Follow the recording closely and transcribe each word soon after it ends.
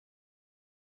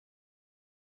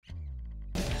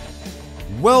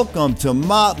Welcome to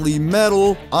Mötley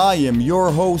Metal. I am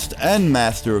your host and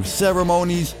Master of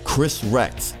Ceremonies, Chris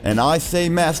Rex. And I say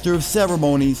Master of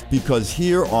Ceremonies because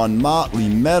here on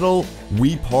Mötley Metal,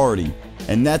 we party.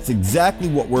 And that's exactly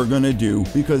what we're going to do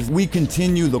because we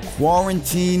continue the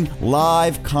Quarantine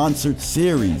Live Concert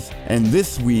Series. And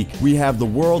this week, we have the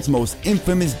world's most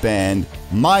infamous band,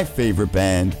 my favorite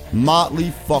band,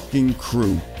 Mötley fucking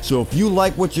Crüe. So if you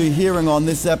like what you're hearing on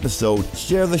this episode,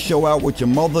 share the show out with your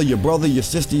mother, your brother, your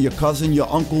sister, your cousin, your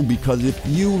uncle, because if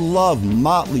you love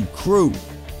Mötley Crüe,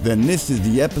 then this is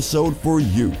the episode for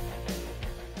you.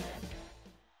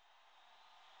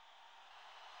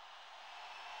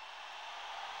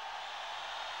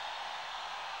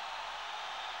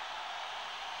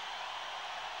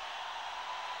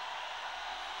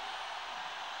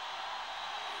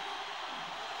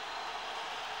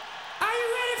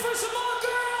 For some more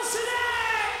girls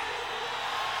today!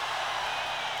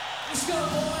 Let's go,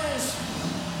 boys!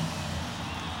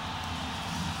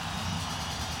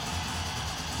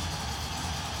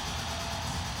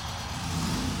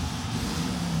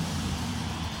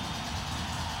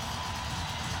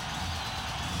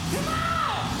 Come on!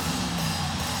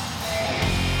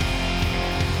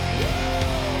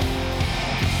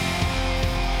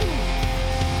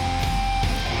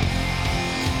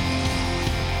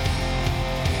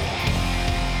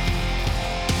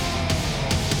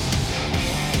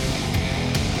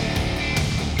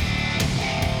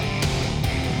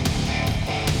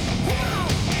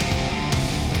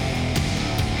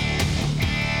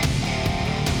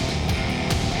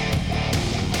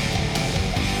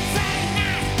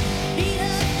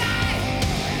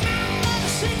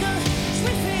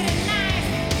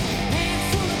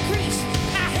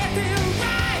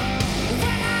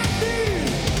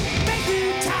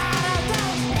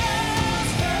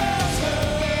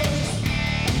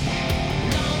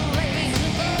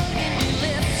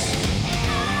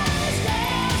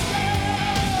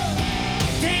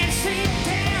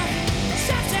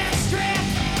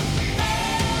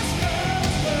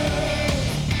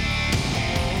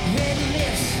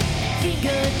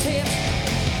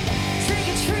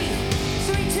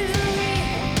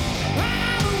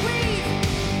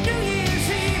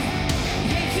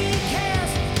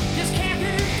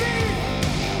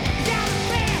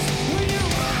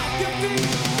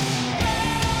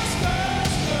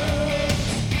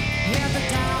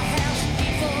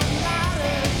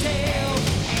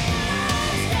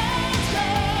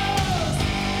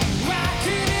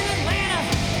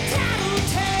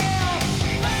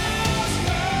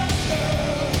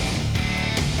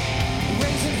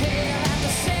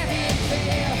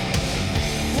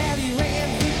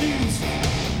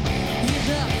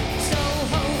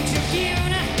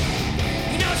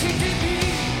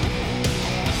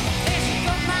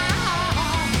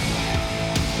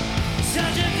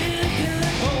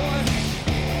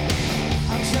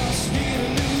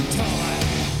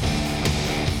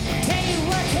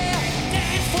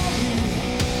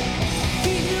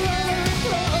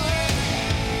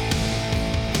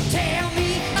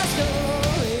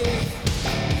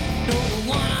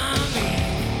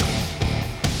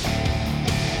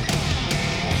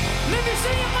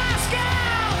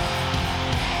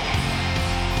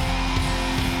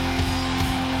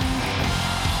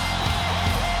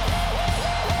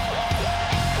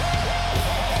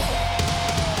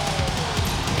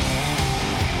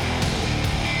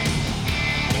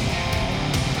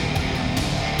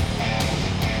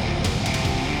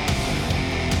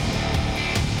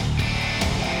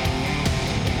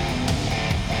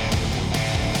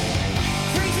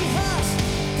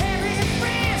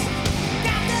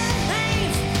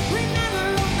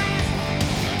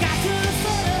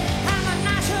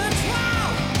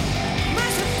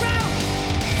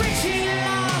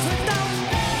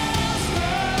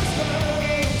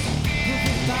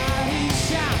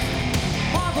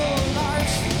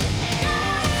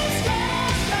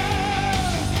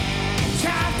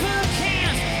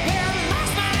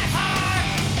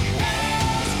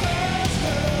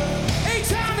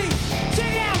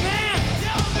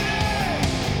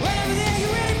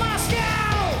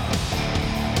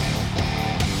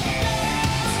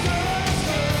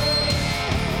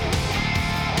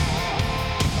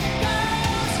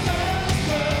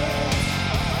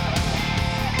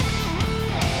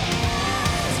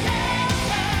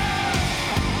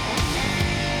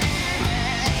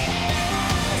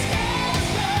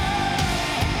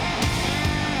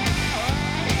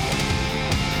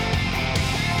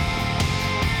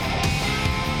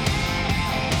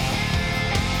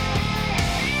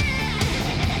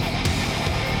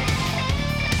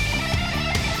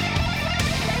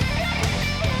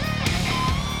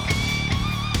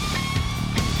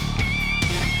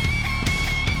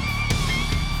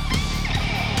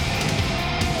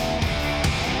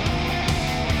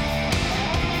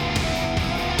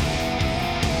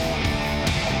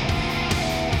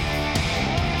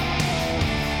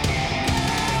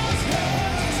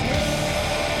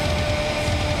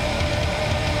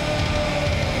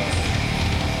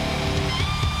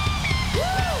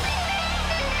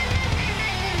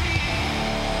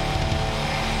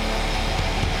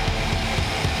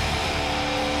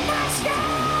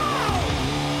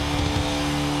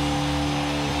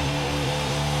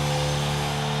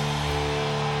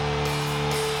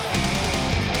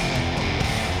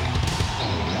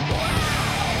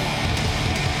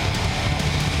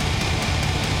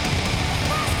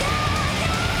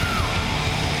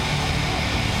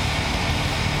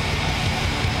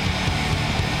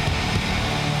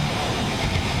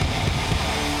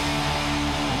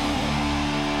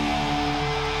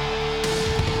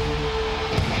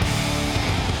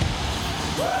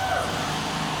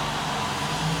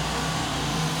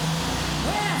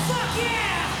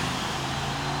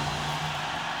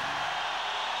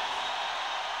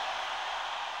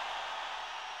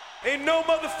 Ain't no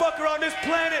motherfucker on this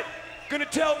planet gonna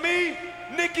tell me,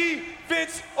 Nikki,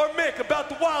 Vince, or Mick about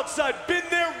the wild side. Been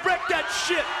there, wrecked that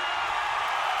shit.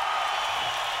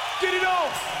 Get it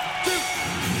on.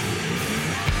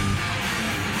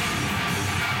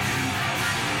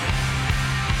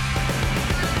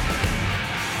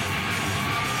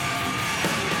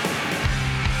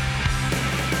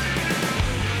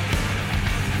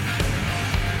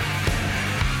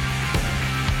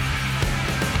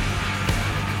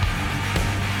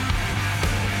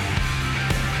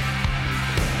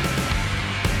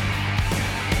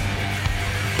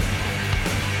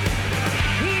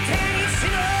 He takes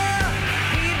it up,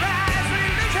 he rides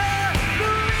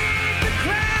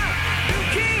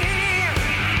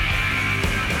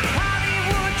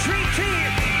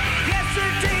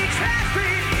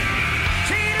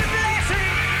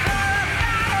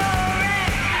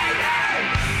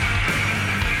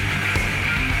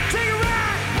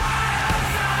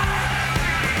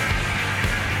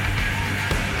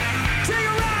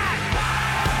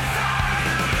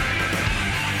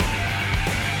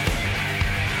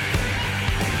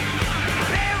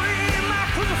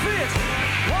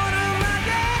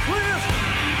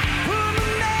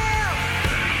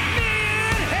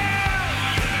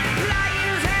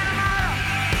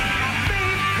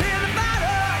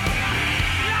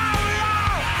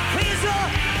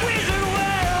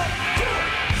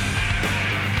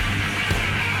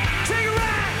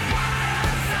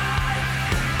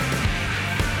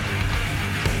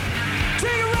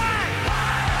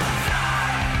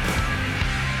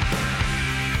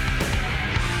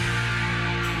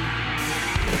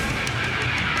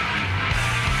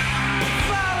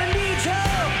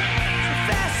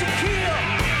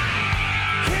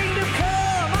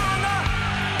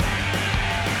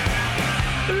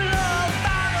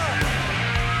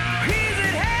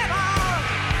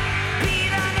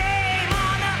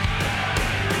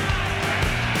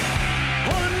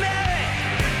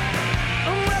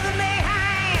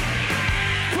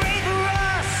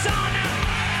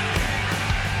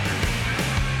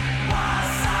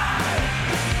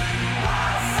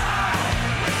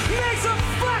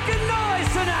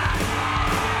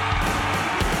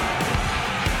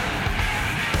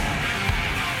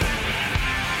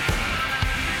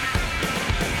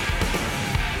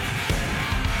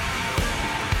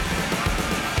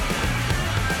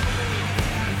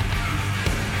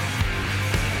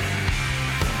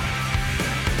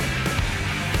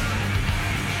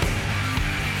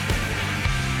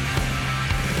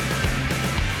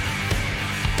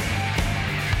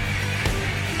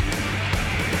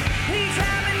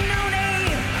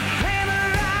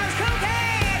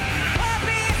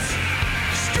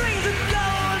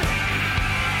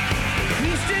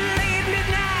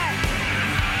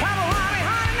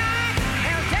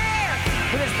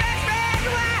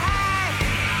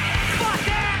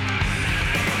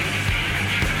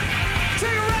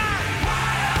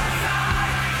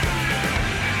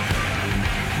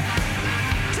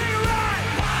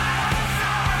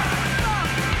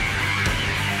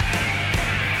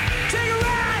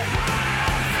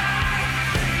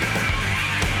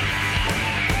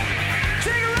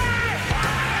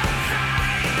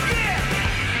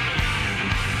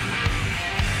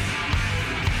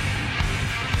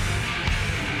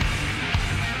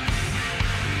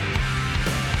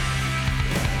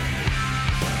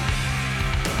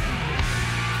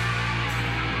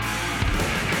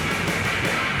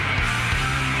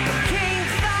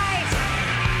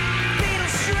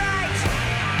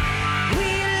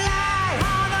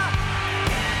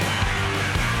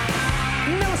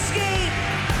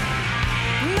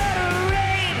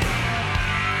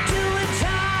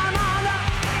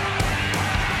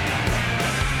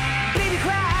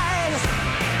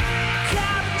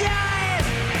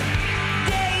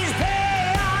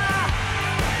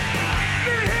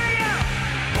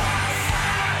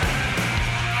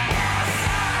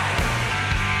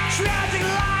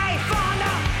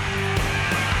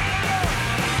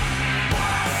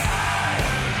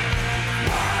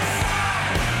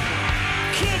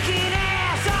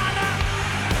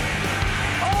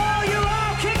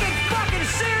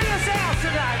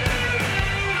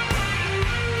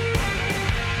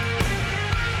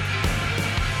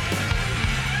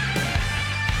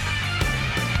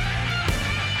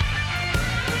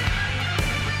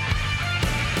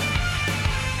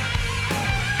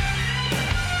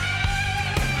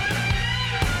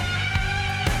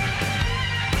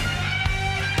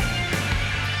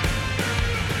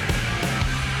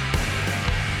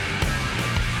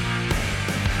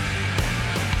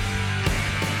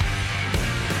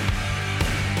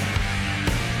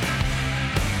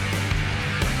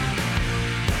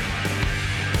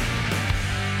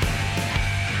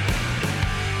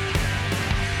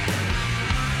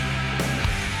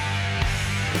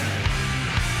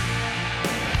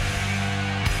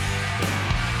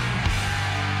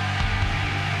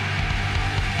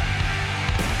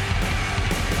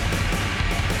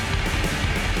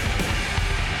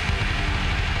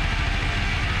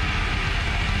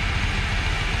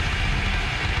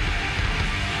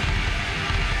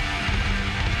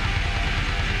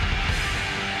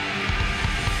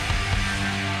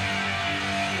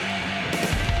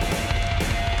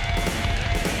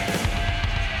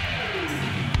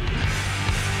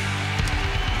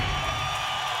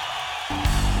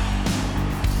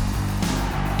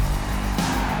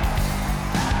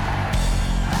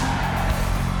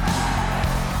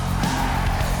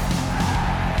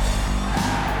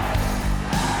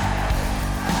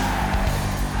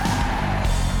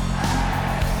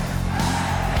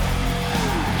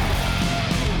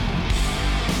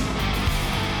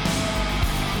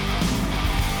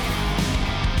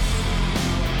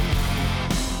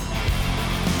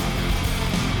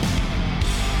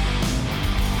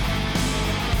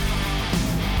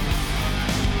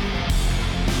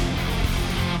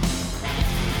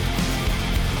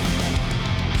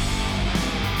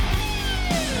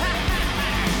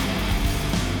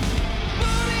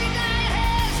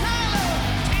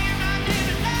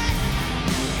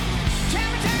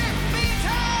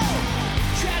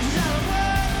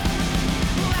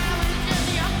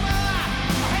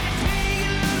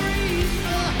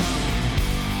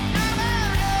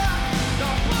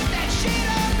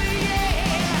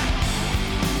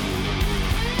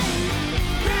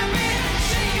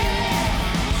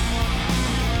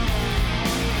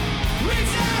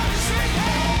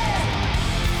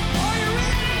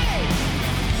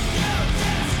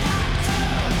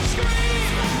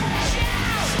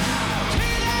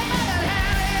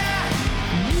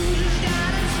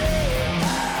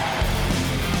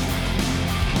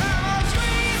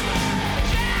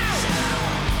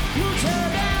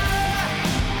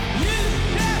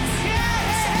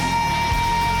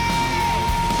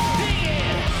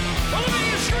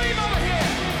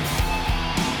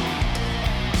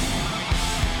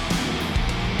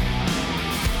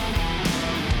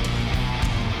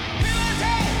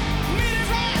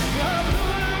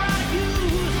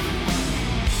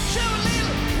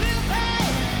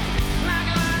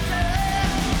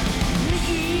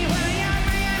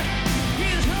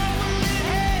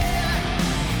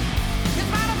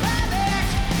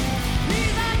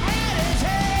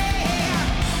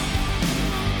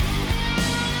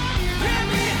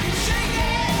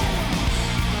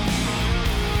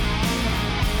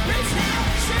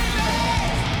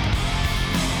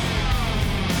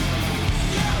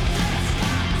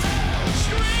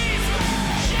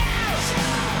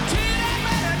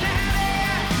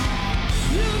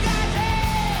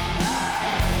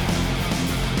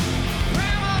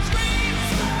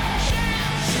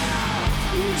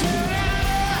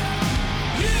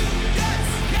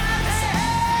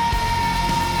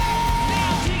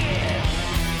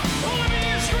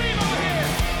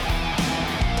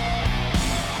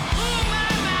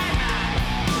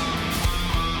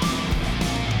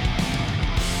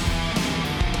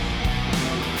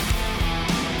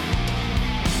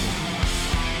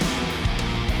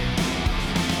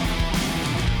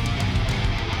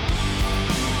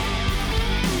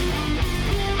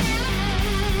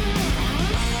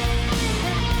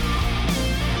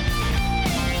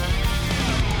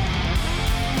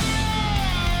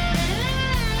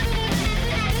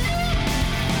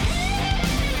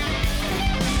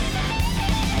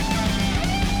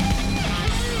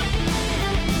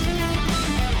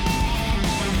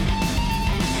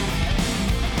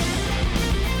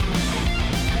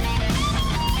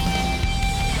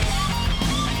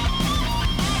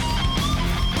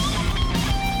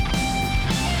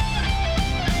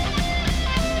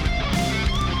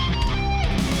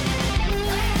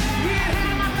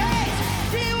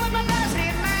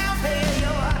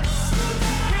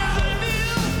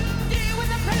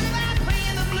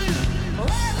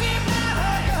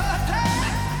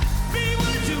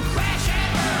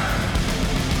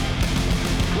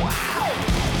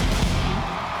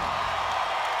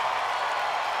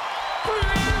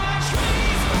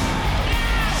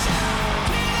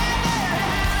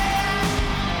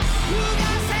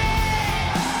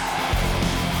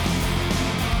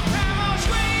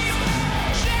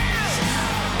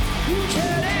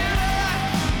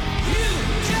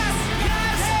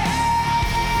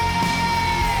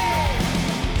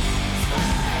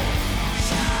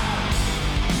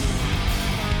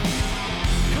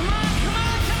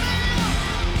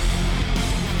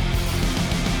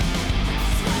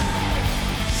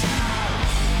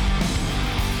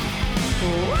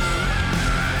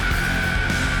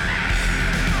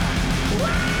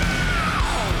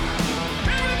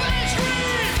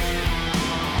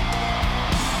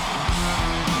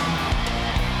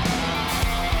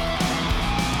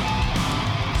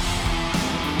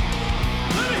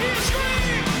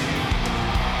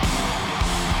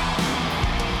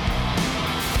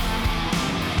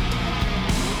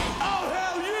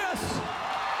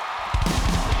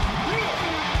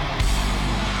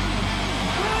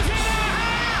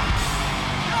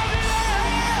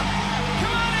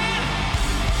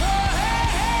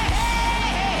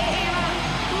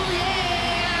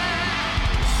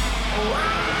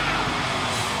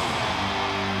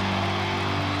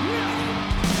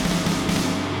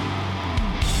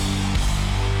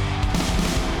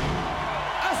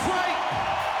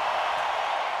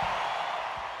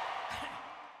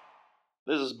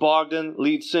This is Bogdan,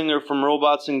 lead singer from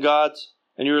Robots and Gods,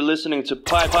 and you're listening to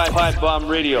Pipe Bomb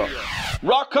Radio.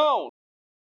 Rock on!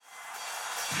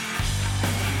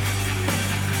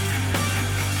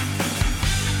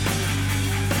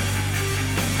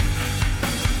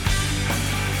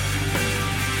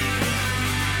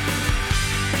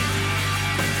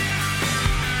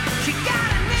 She got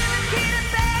a million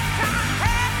bag, top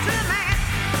hat to the man.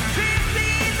 Three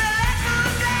sleeves of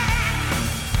leopard black.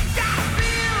 Got a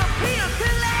feel appeal to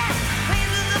last.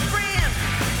 Plains of the friend.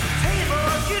 Table,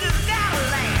 you just gotta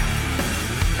laugh.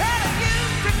 Better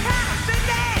use to kind of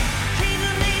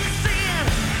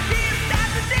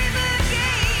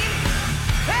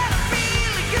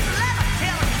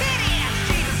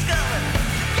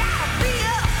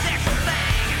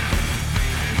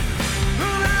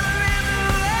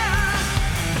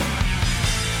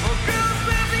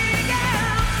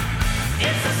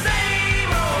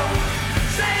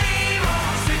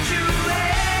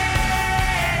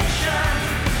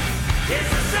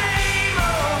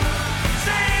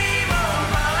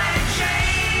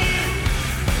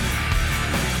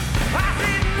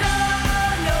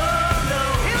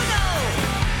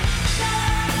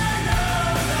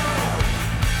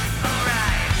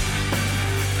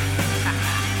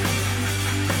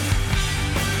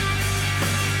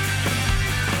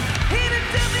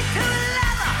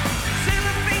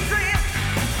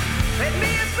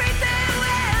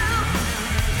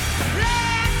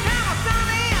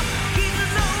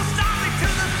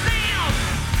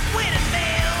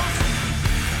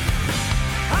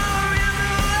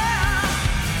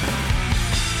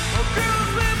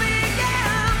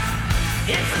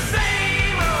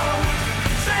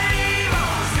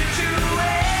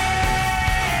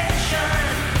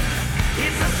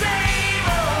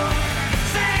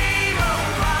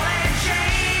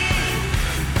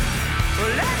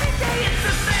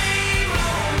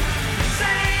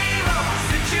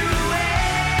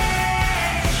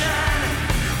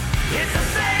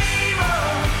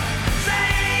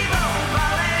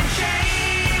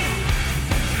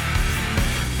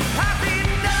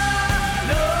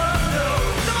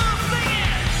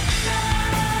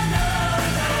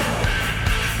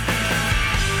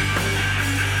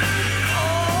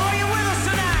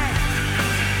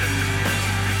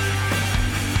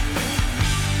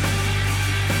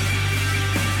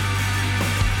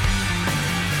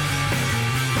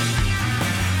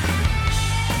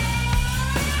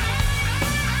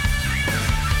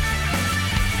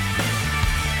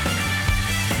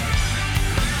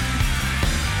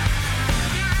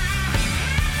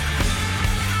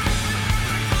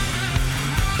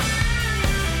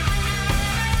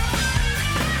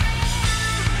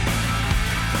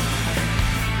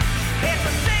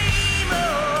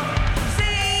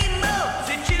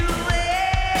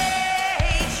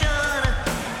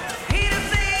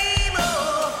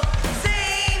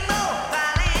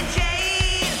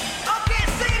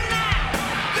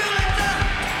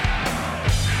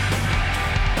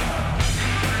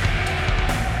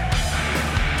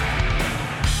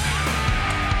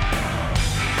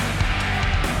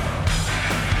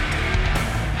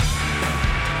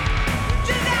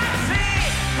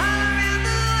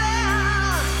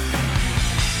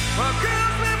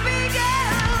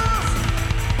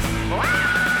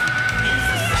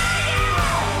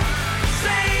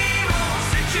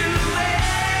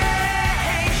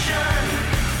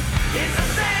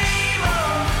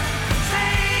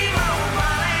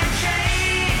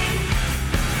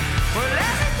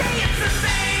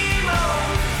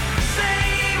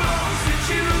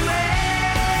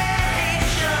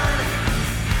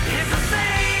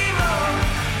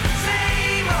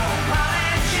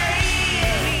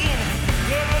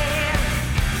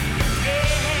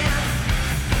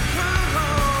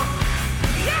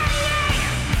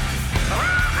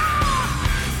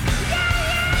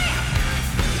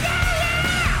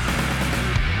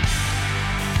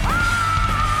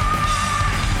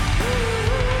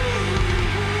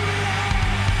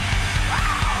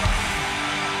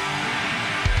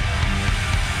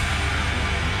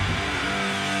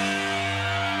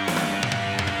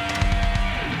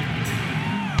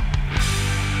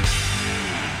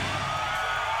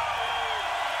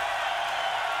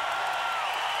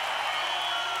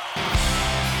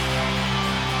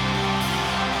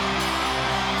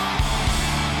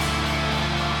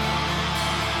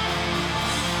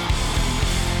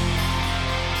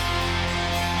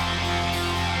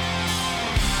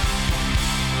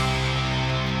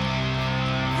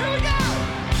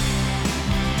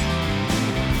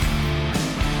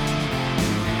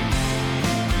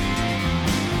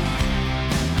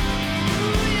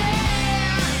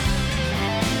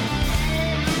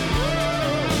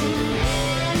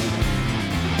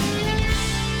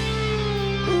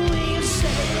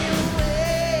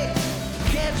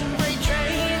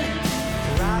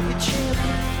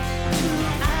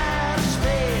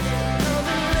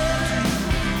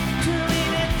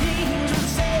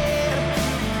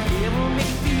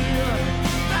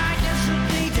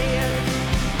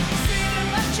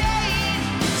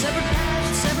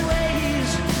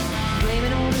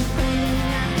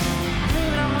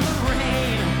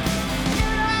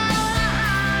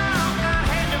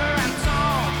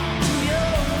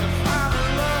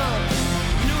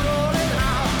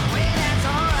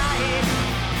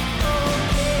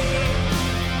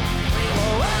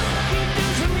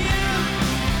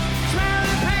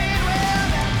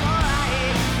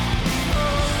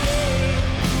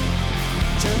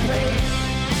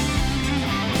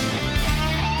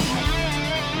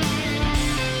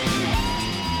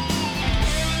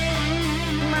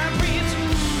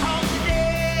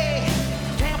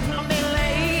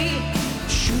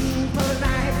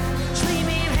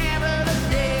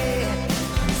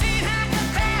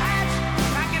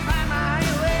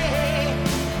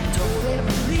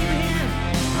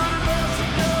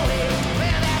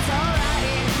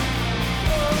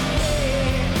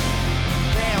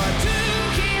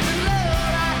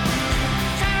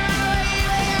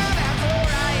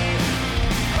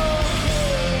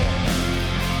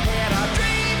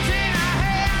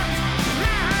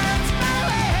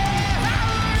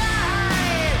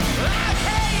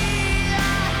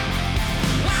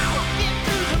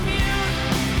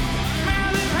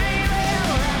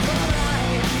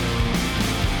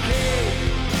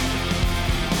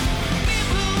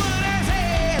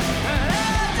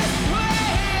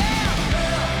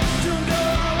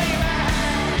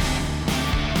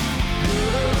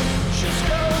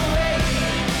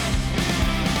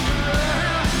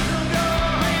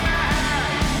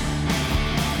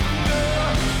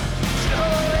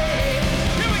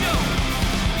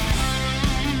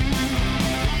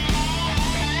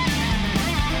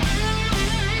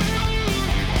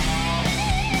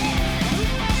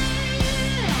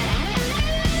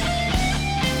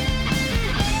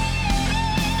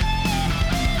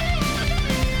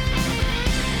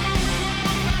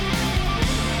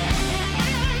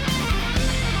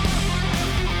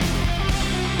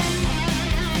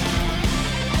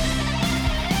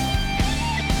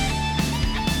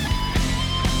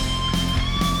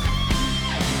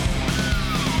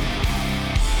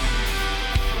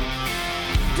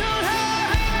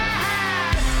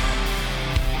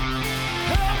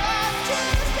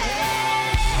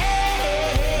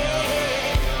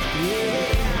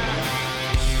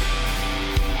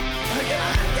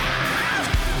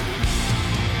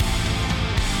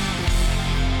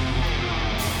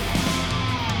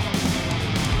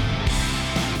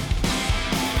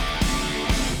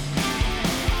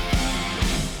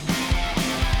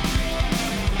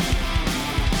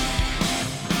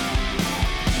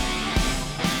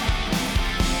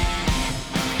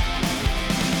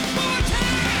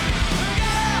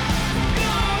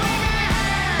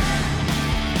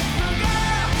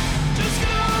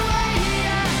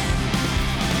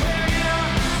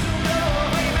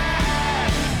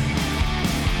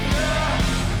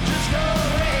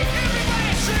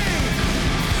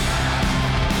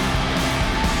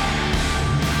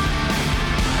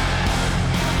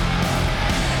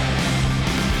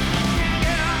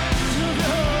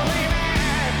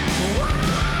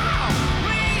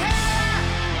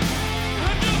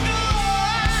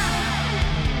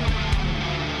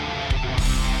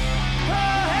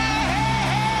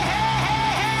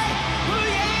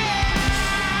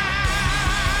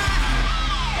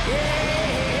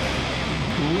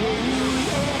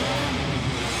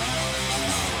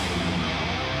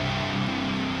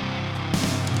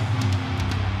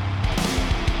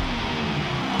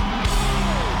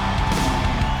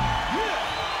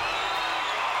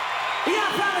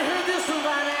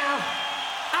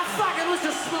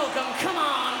wants to smoke 'em. Come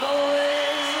on, boys.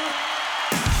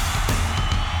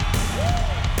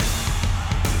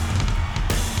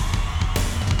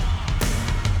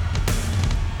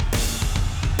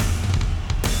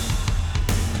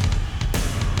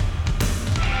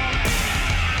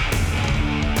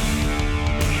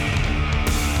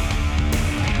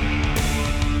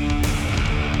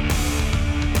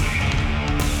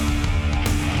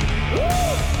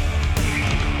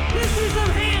 Let's do some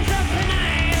hands up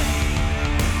tonight.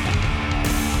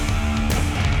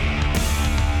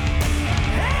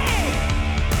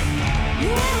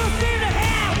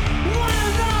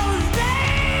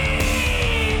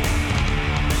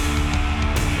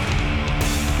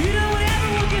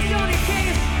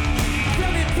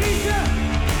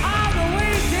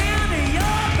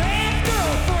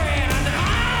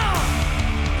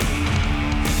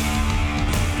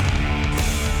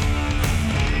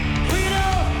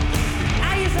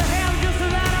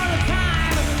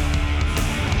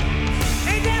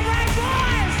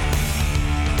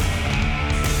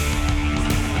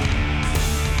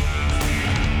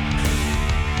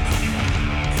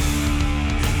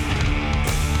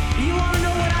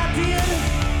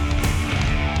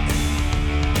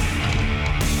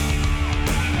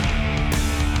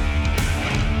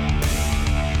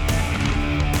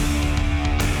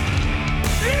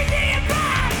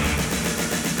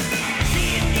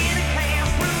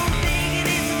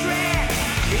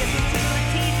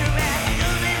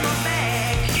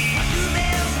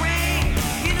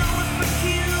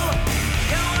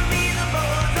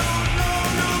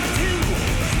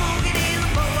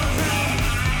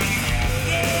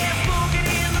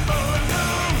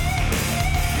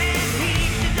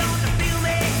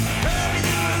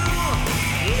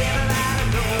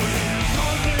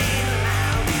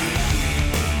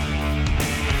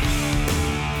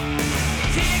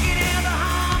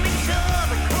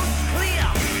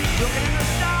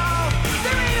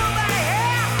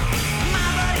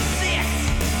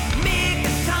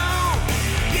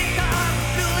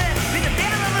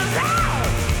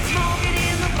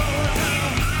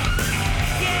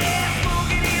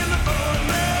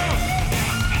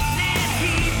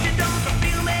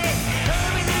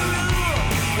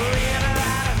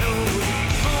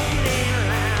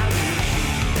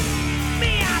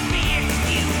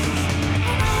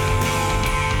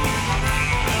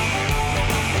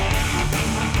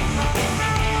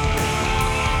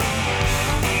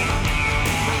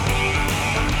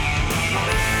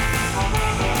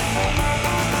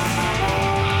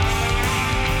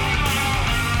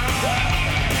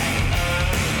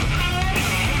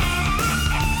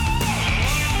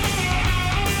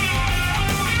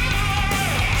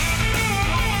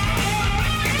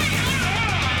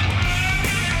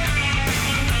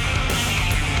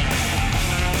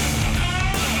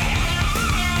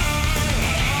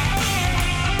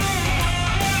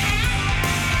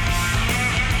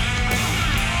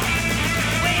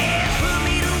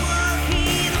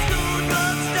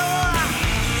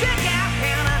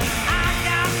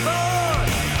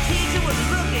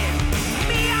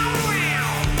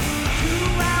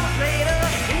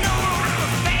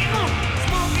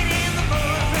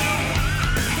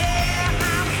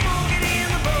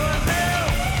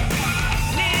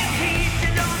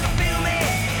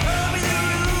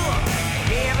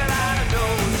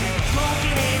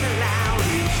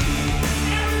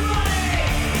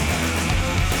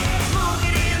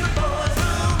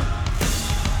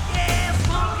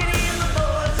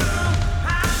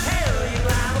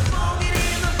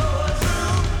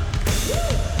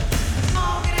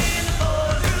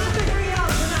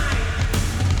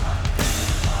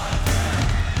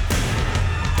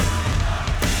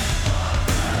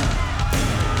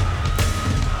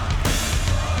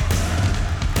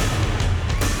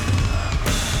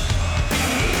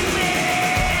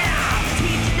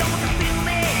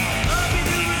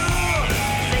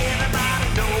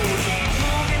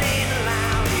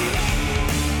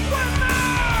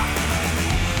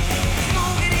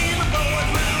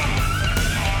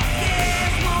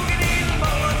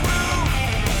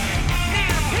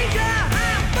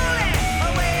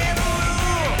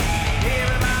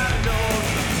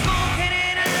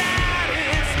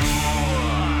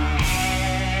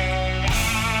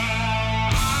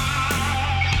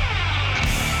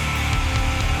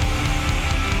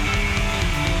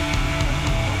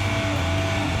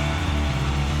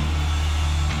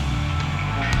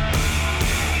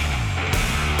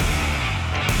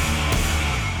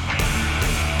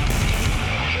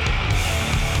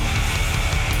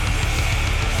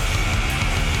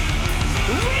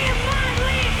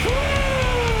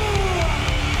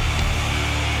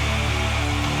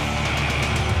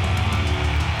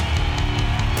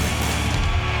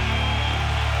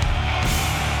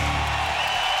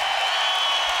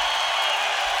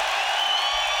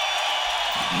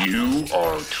 You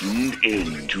are tuned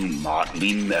in to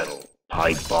Mötley Metal,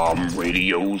 Pipe Bomb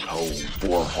Radio's home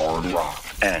for hard rock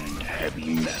and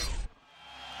heavy metal.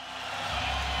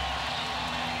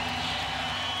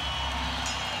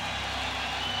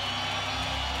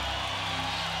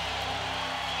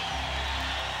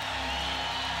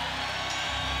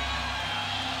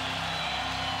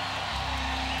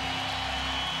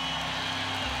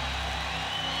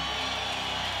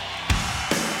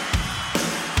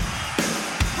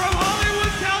 From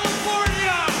Hollywood,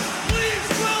 California, please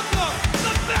welcome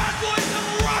the bad boys of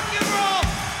rock and roll,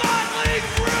 Mötley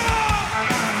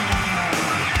Crüe!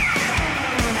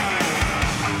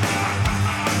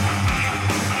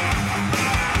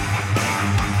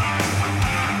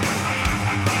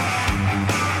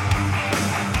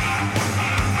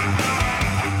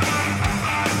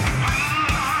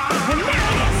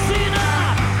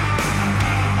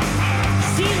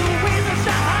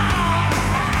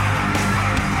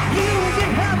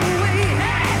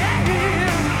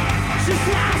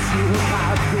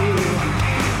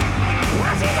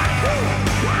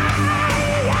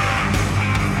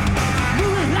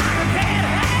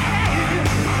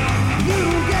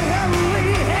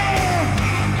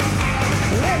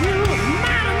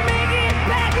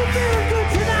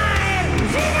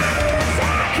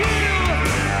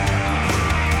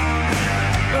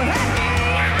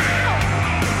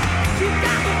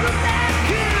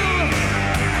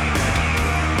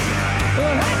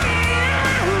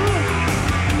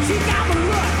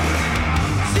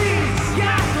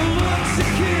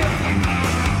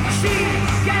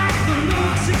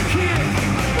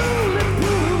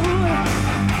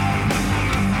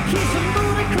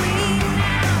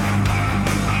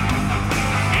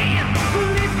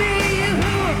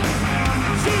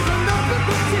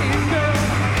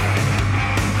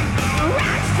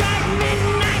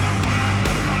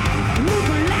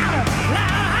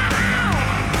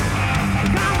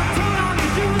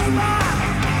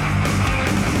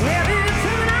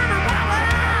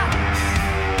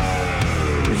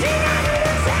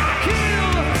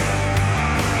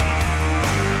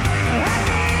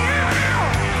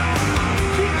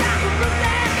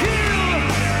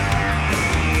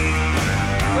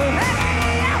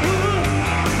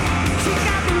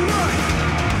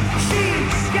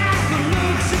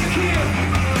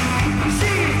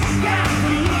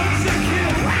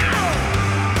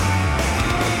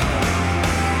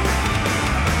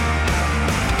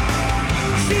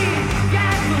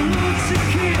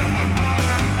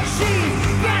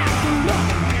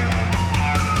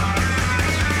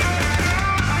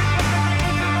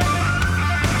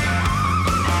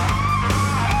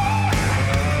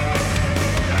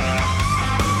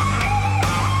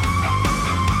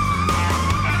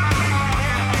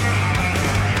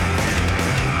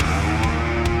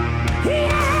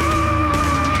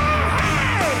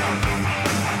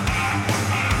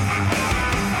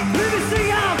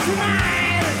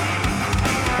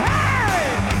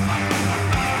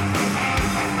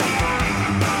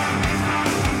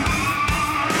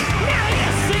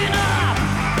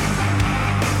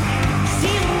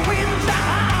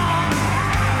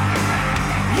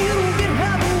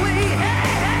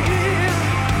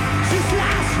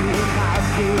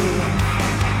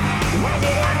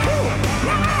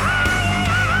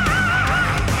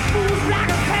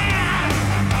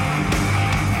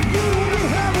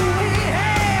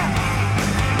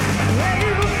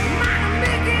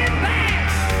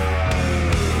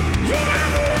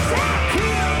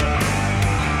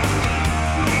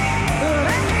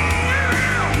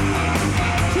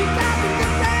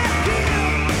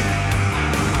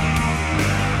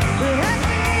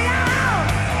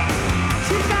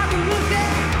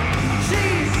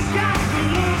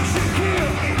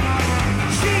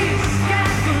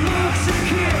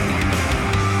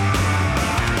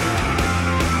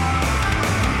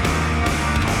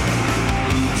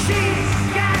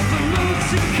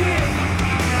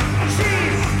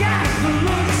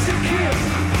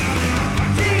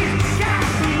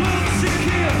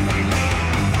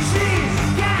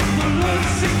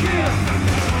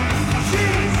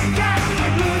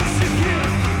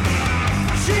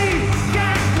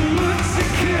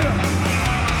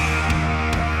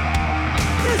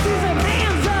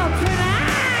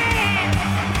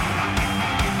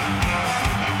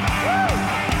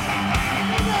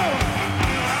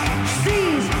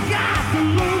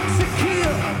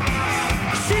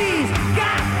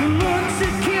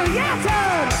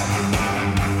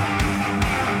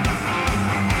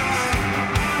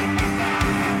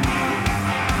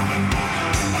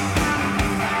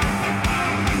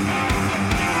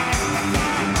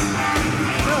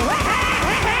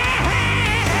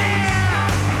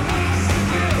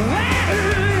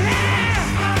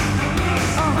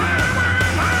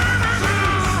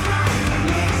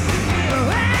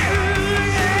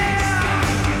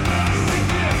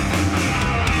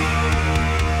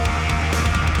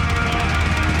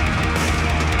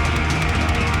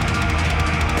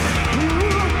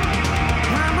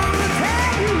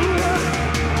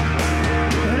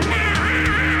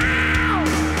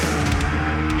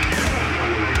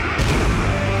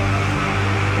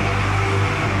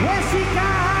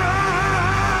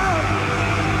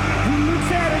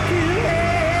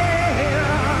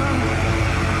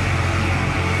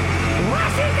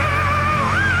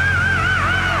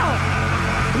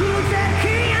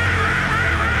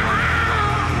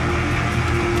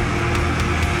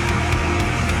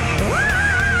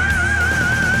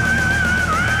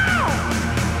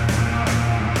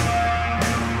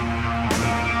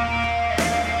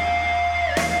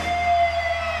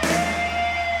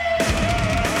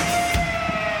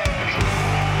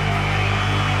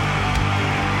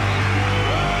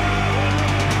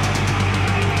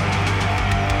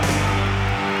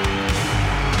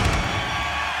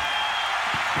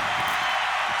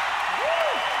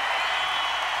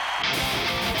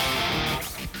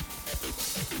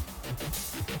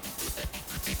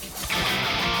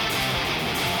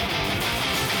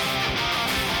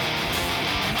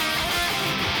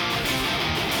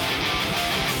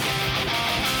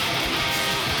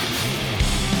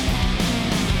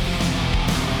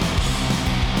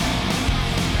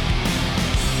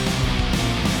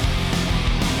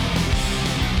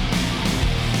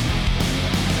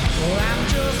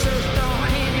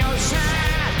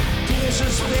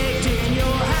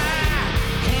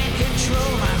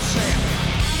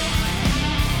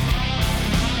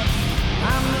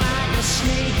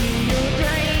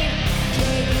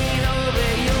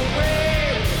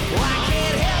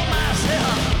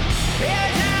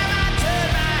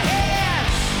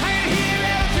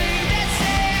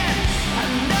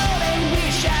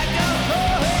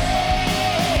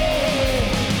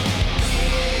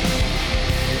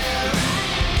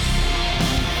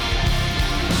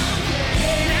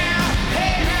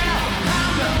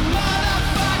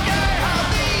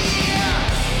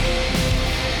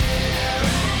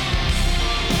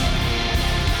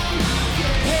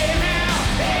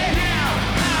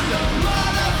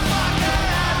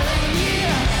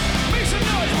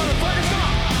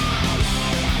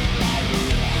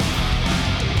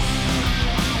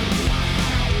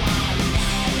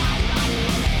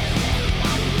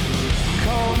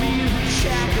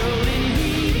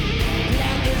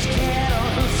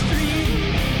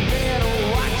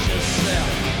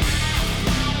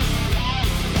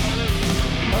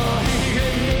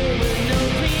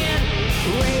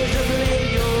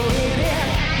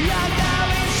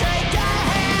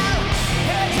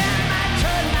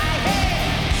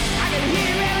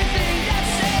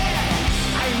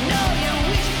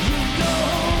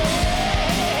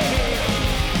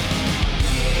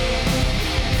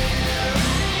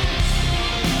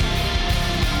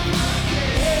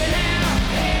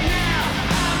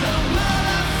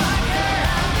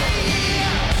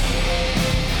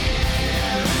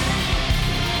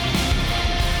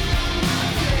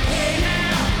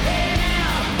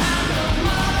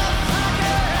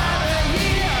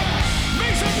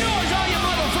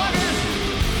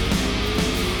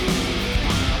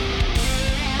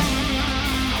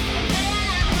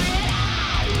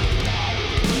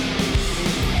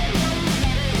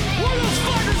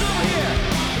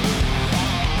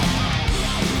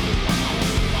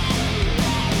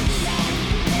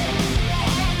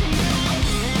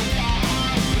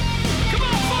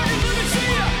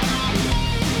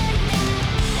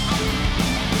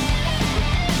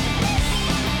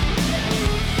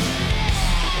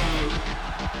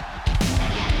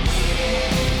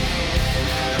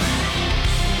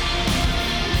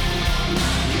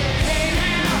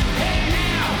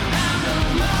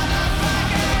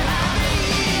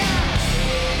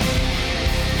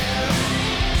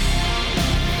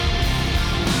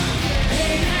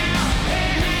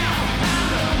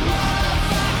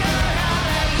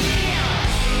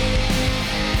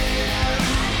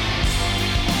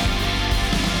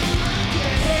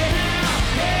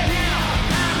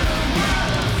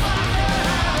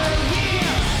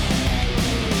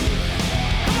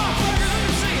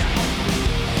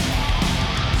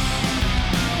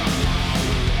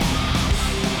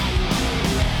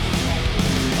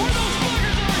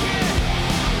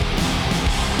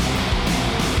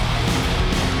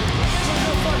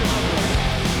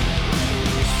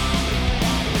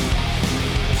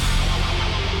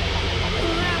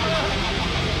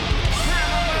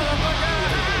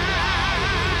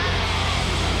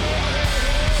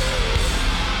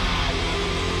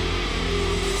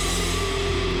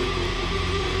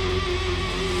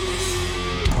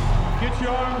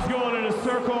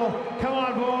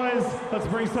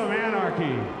 bring some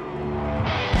anarchy.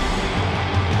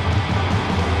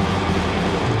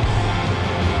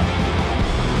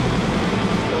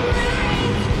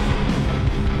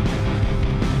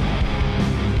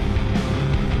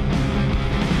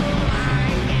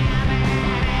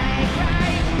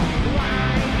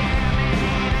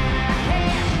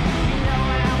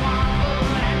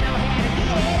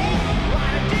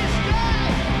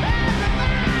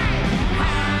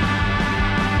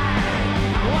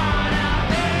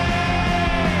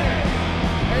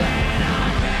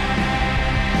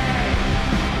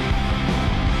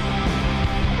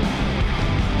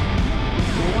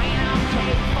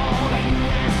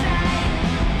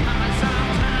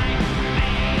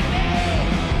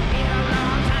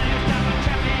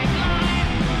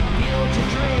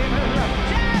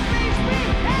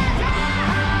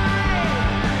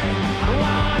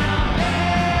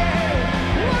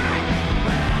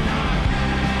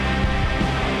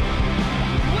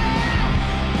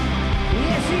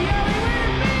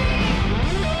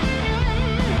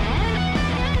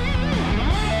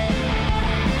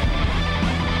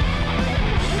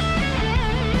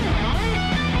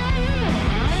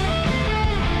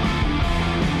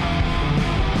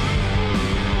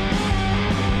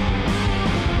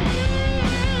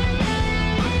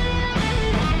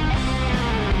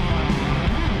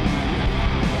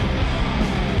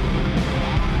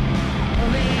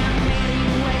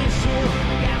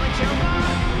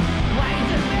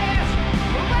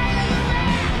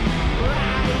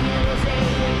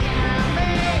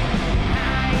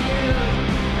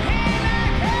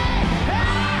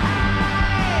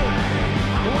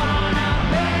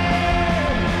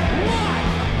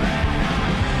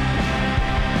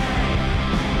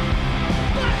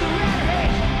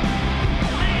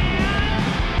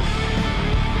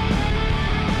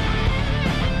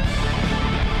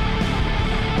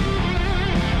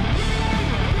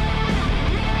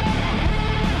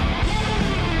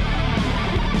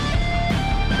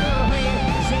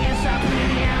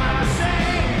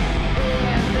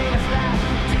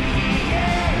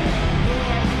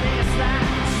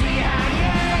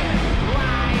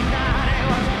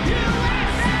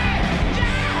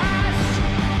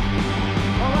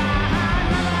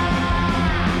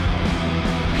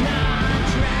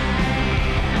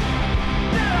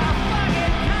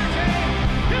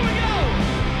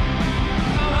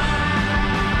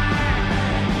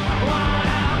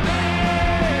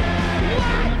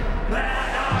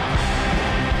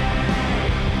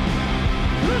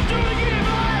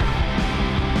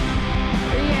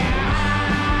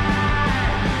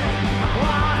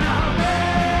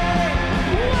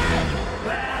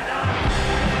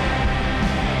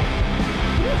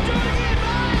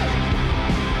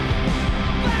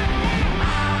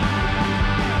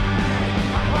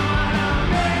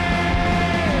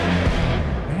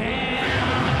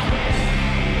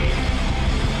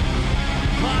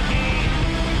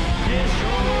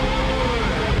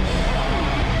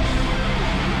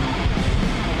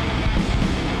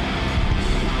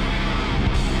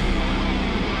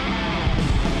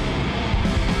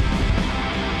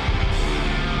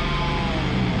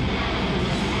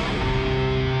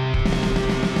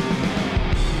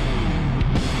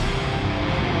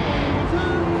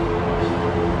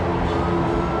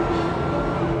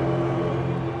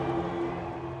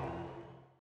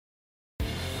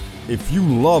 If you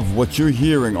love what you're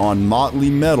hearing on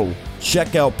Mötley Metal,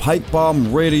 check out Pipe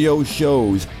Bomb Radio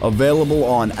shows available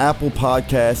on Apple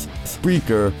Podcasts,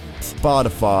 Spreaker,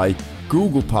 Spotify,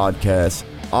 Google Podcasts,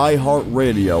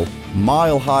 iHeartRadio,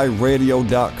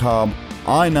 MileHighRadio.com,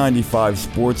 I-95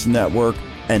 Sports Network,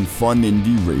 and Fun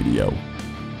Indie Radio.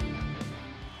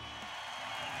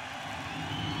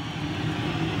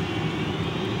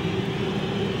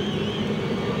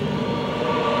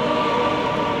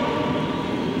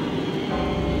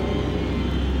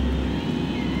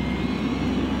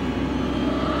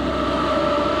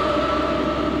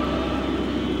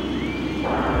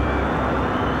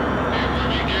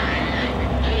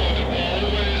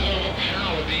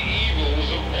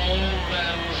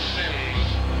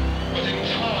 But in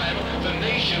time, the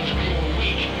nations grew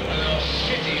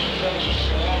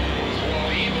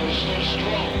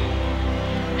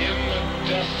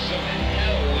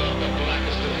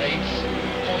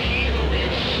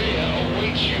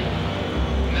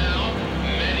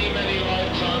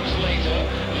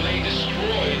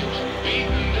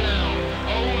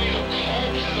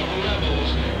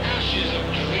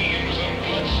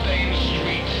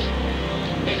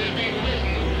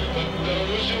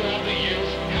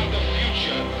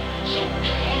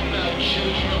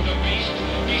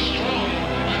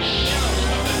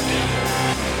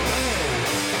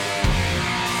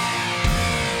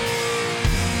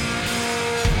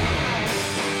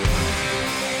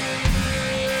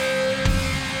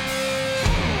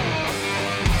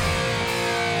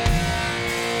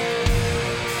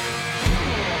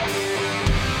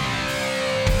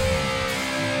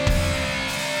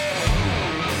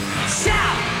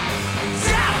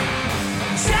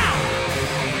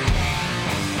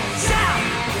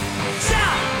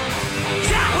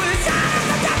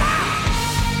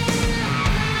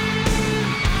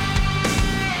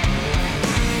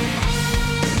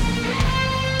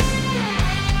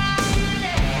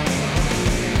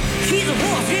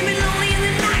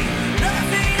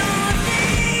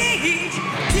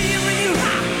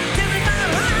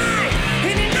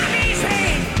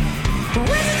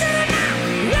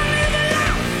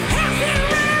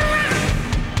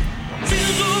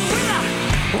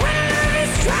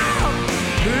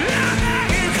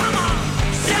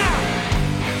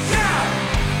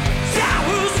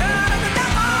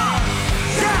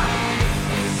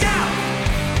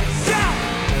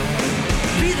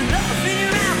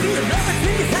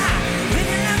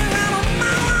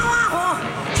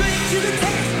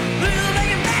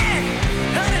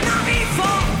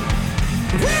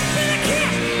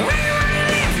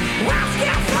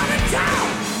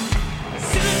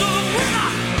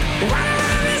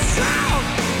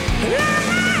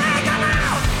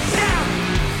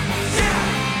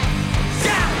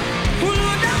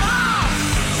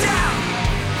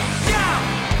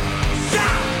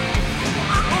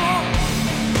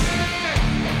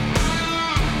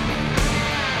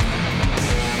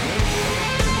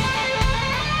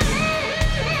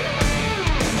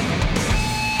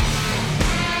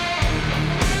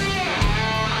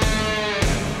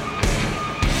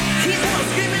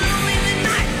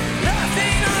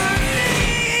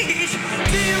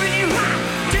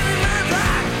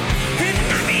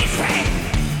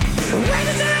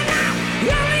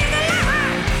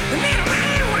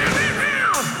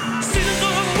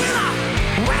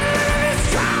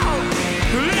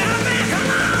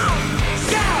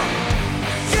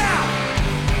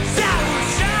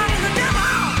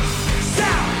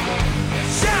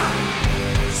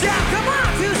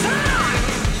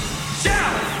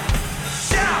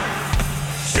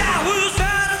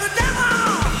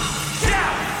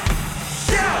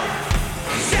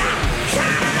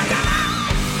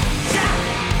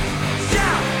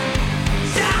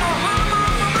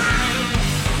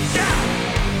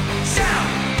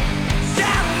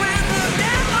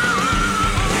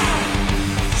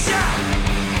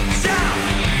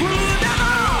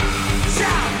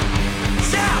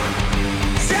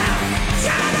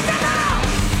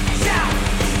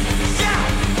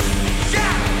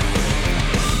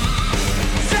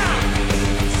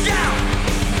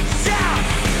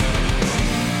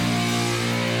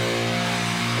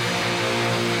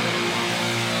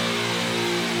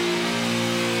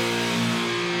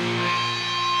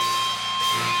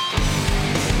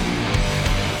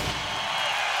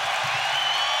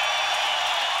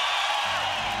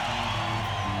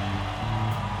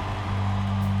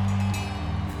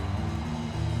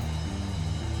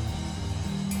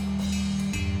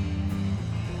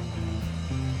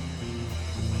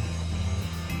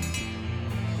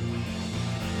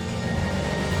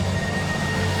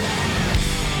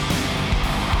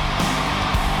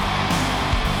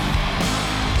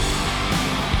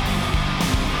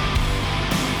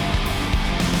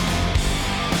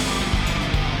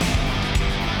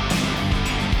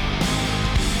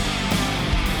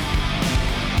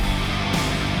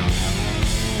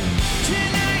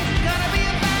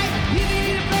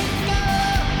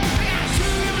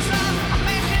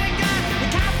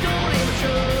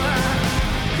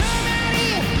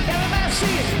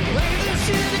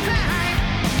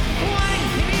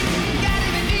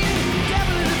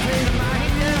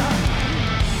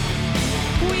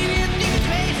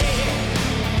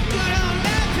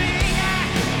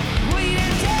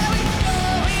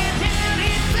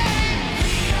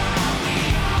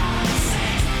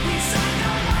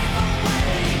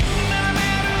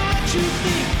what you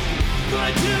think.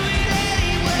 Gonna do it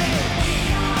anyway. We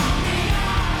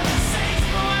are the saints.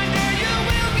 One day you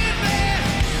will get there.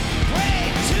 Pray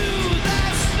to the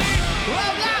Saint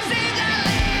of Los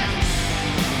Angeles.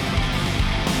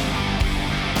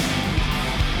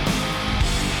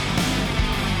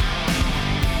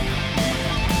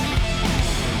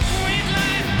 Red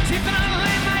line, tipping on a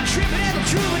landmine, tripping at the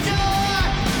troubadour.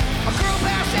 A girl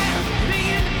passed out,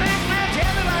 leaning in the back, now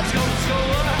tell the lights gonna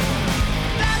score.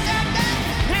 Da da da,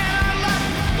 and our luck,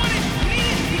 what is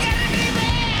needed, you gotta be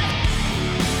there.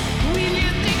 We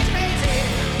didn't think it's crazy,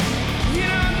 you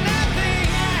know nothing.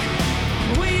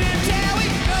 Wait until we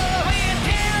go, wait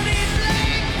until it's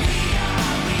late. We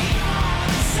are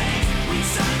the saints, we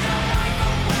signed our life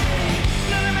away.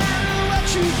 No matter what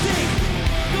you think,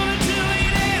 gonna do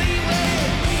it anyway.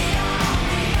 We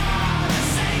are the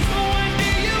saints. One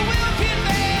day you will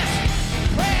confess,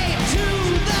 pray to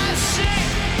the saint.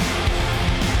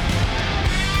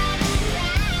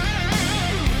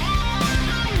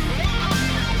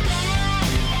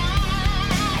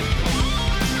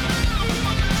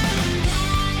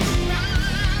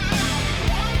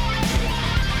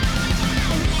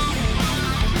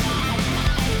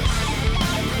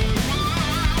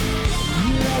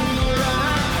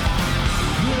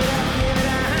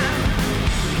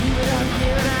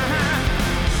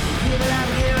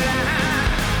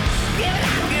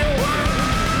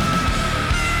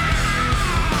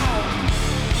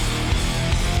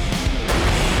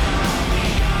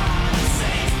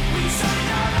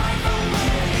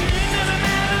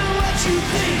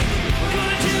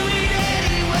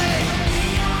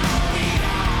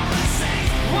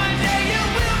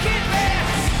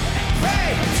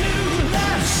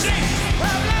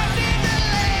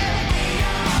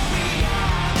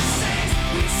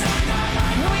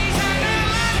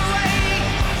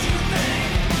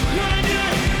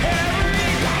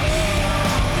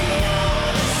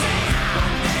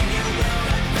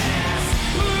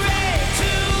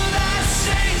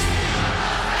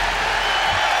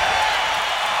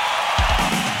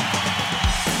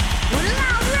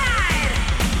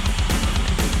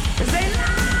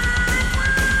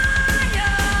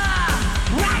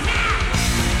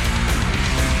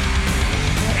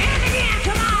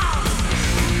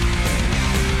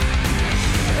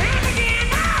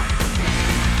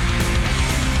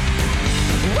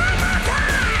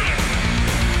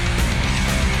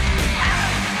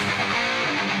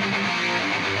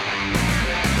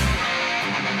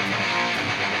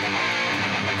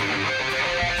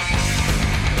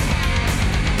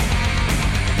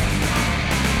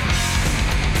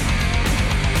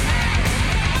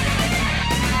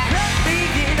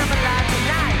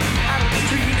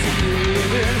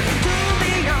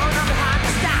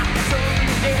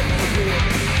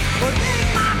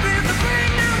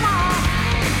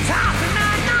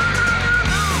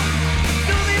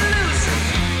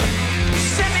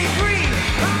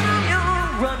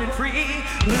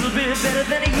 Little bit better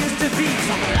than it used to be.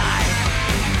 So I'm alive.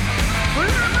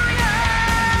 Well, I'm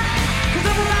alive. 'Cause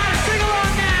I'm alive. Sing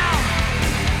along now.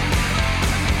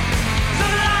 'Cause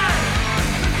I'm alive.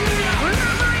 Well,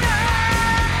 I'm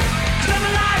alive. 'Cause I'm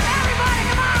alive. Everybody,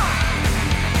 come on.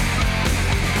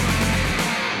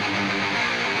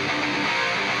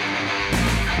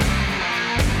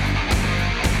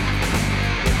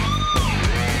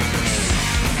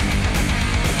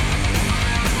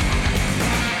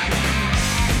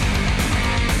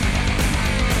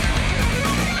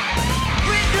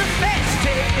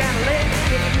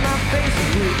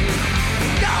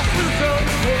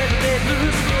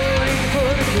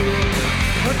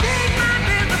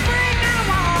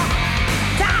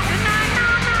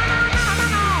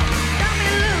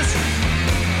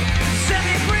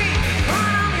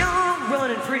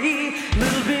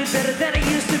 Better than it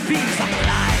used to be. So I'm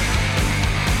alive.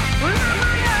 Well, I'm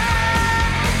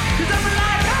alive. 'Cause I'm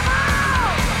alive. Come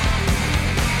on.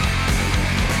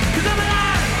 'Cause I'm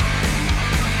alive.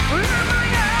 Well, I'm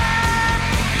alive.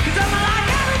 'Cause I'm alive.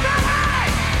 Everybody.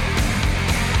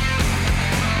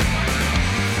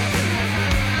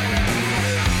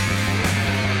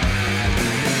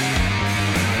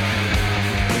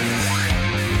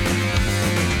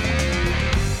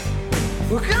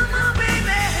 Well, come on,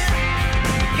 baby.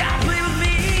 Gotta play with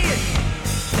me.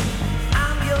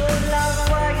 I'm your love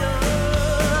wire.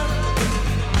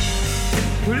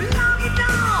 Long it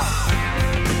down.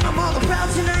 I'm all about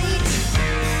tonight.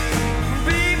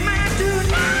 Big man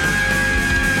tonight.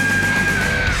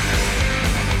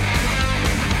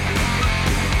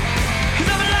 'Cause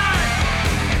I'm alive.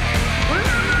 Well,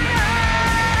 I'm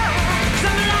alive. 'Cause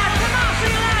I'm alive. Come on,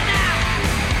 sing it loud now.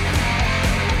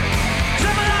 'Cause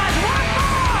I'm alive. One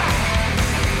more.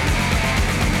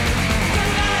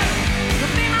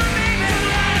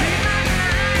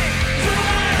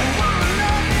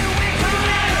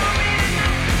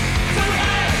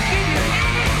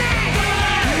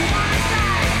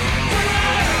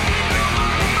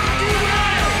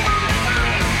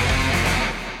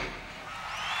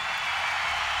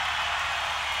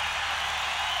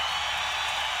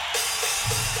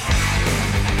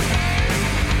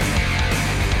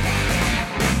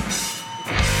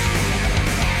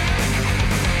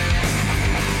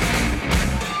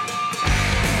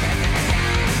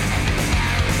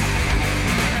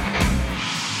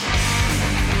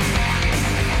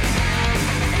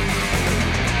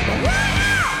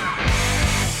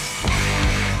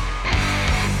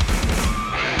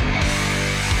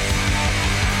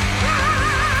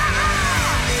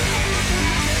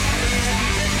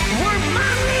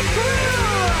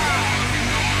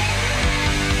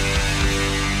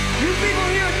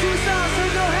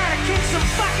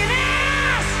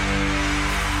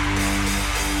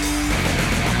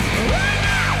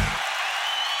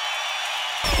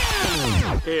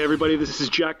 Hey everybody, this is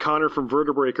Jack Connor from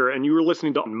Vertebreaker, and you were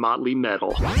listening to Mötley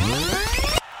Metal.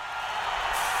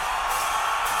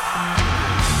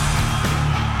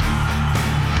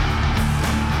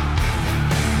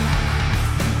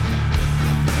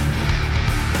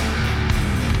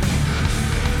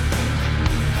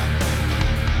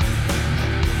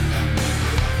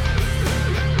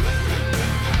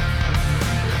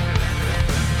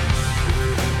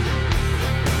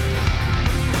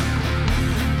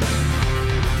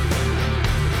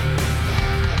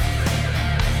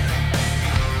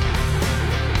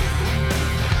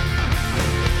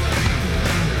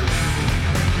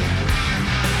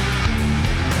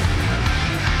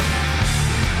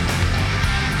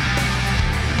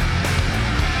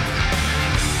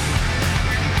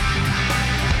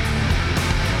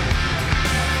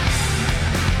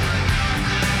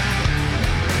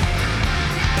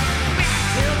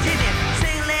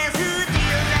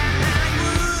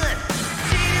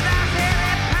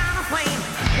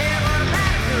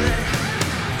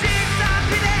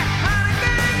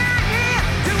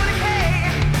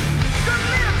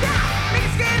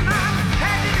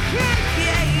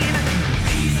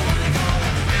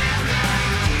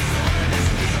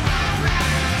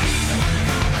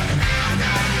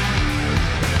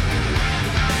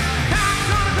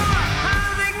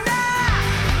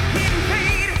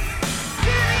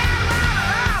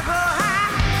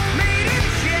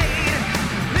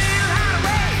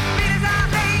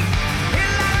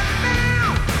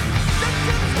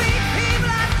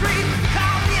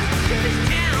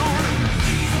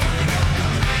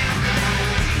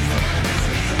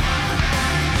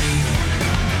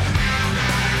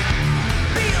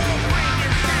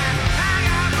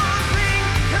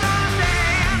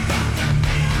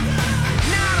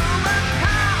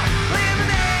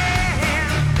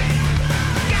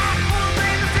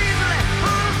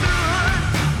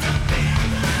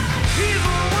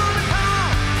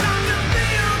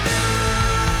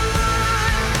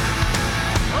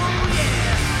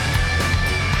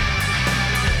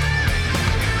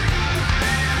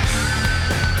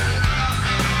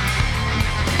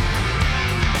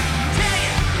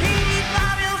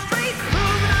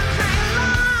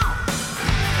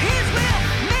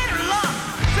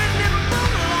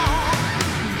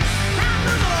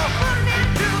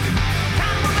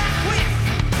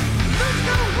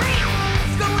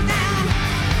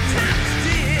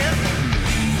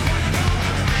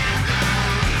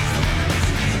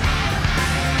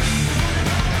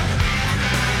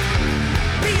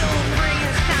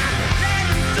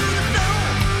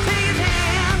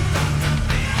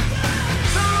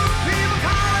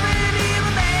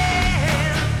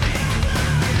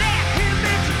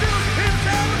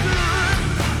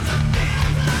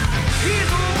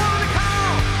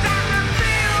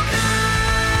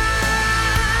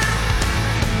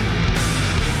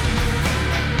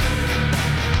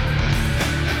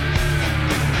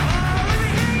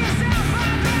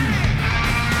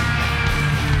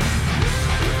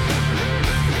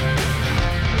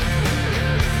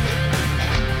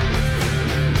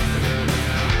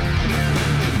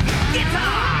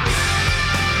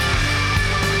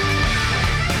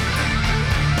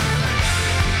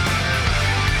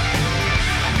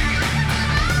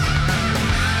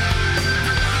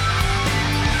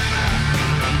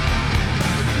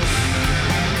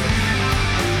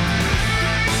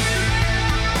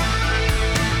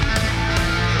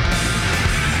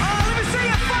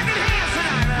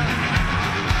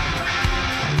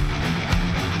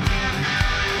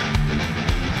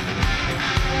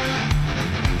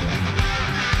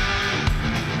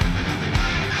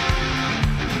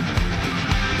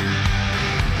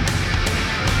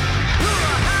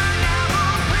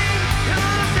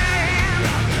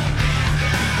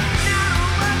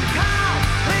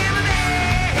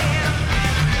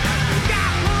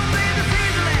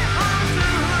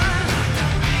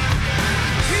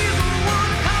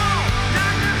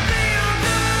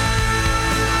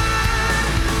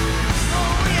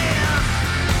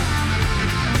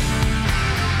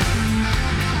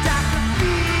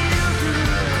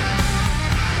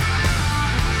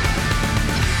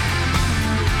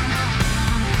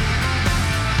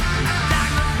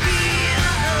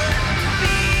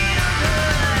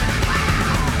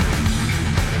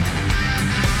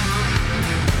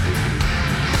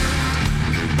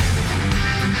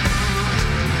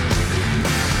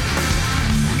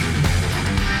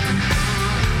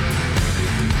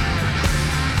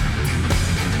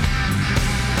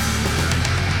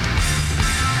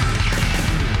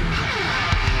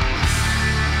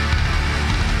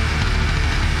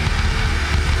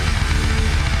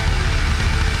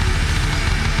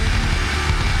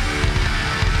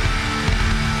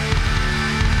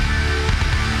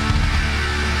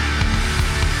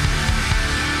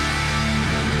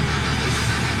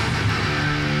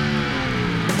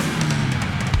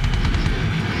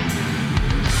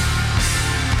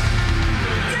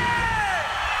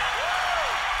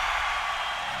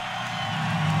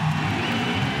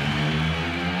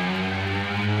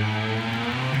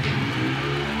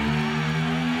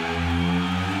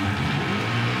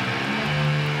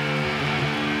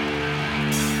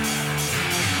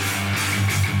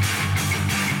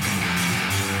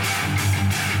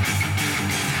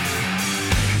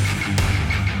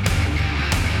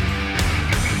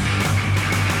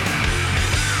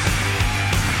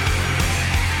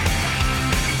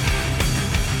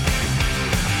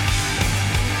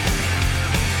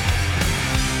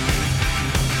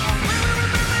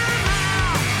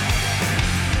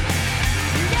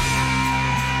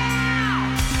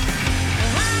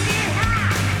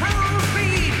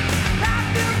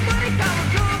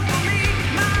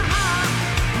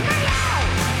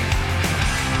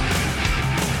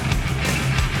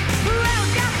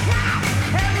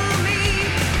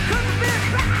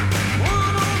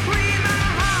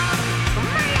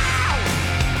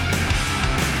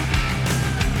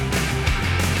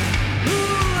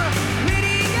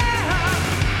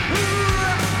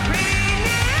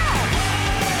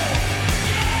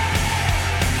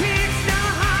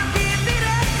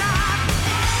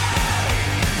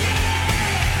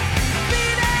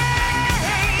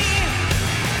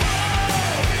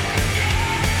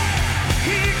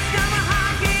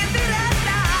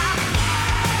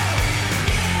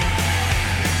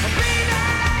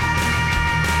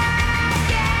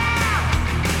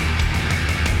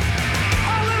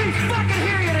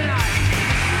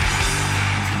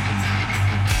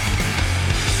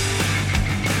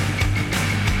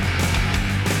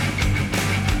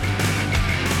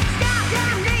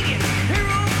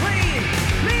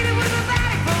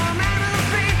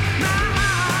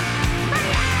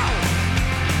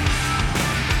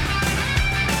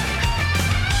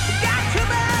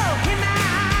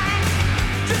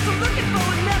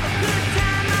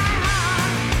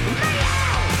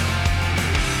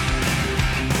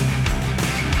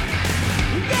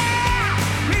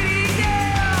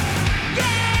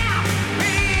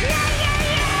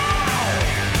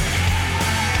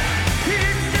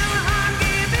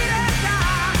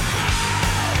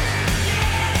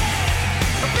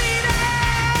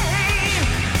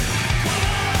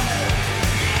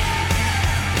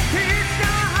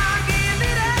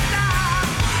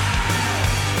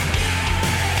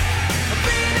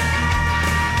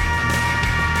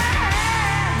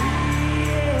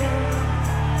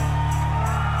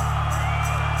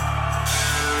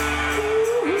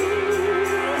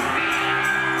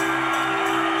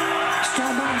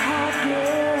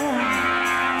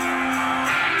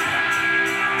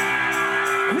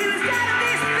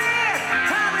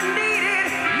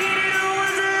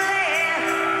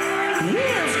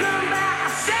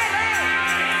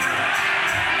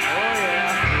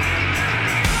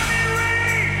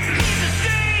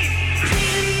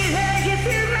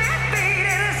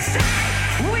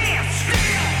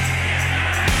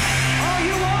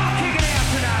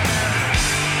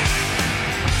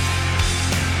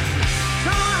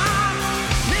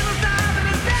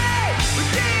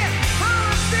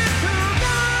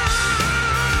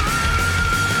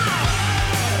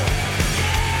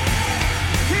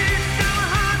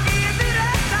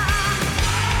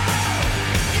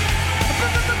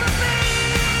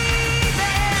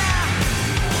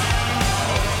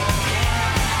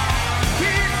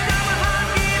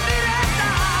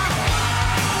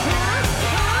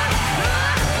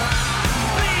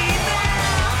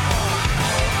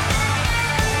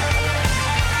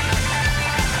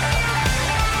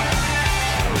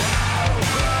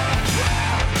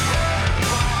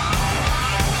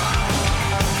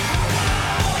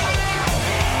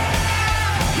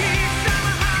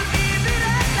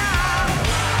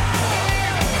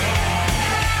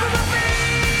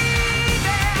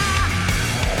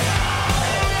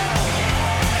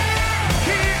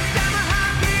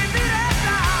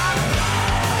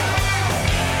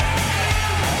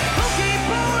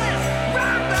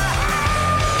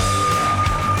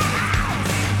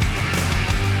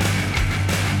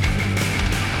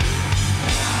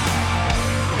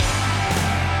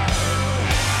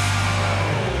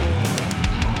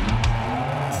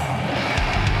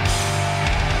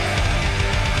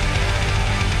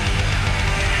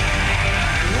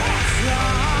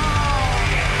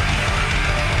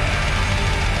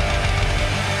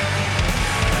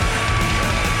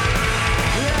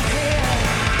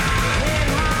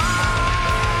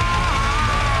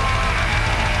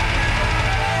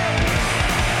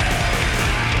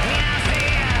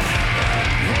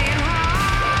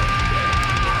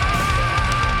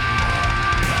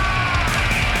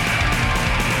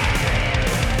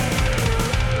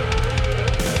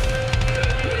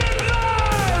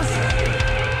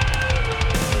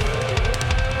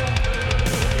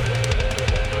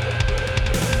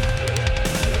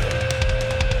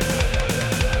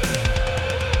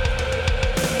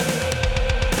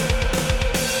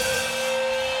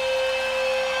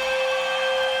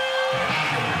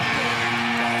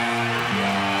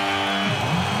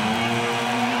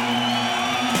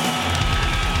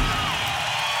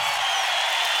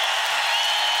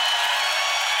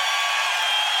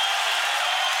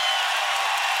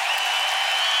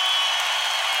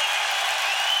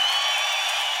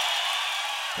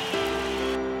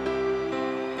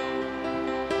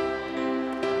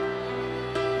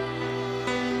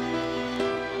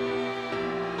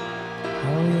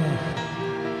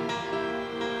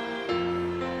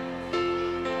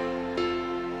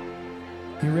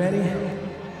 You ready? You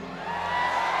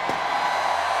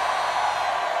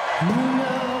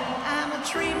know I'm a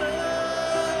dreamer,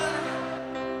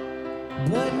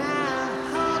 but my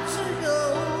heart's a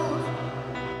gold.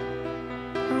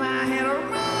 I had to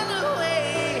run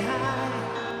away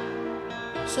high,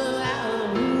 so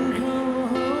I wouldn't come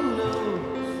home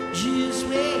low. Just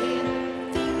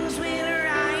when things went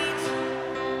right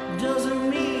doesn't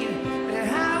mean that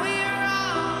how we're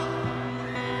wrong.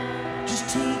 Just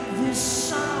take this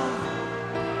song,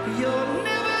 you'll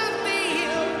never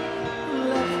feel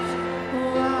left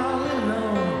all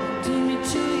alone. Take me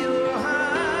to your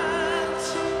heart,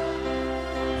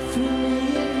 feel me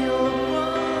in your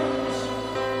bones.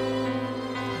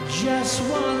 Just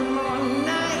one more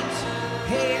night,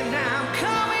 and I'm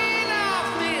coming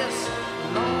off this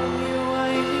lonely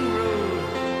winding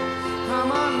road.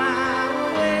 I'm on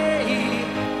my way.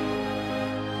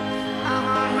 I'm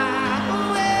on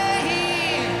my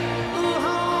way. Ooh,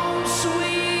 home,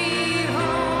 sweet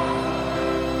home.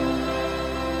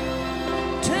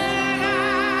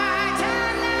 Tonight,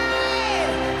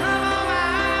 I'm on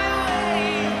my way.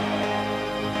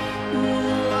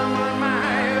 Ooh, I'm on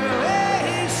my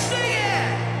way. Sing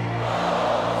it.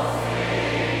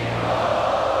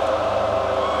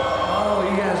 Oh,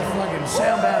 you guys fucking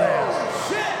sound badass.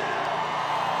 Shit!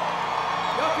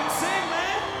 Y'all can sing,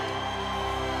 man!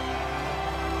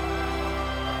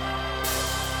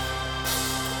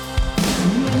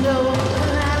 You know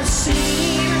I've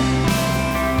seen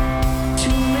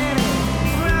too many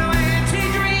romantic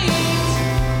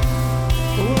dreams.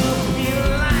 Will be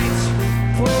lights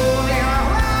for your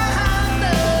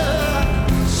wonder.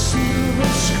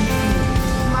 Silver screen,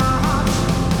 my heart's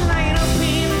light up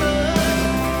in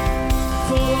blood.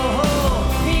 For a whole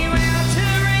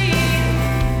humanity.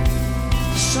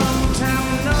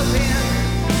 Sometimes nothing.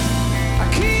 I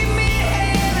keep me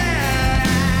headed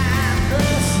at the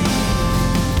sea.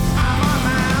 I'm on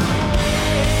my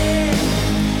way.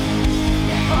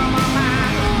 I'm on my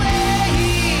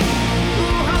way.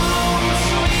 Ooh, home,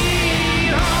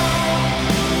 sweet home.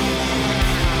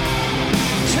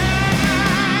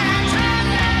 Tonight,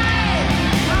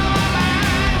 I'm on my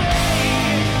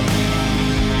way.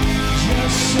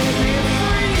 Just set me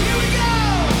free. Here we go.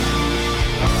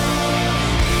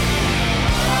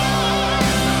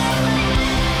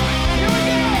 Here we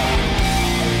go.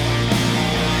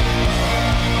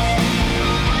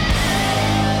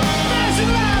 Nice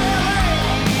and loud,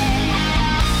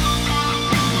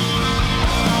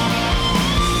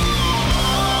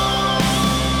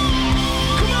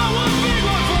 come on, one big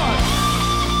one for us.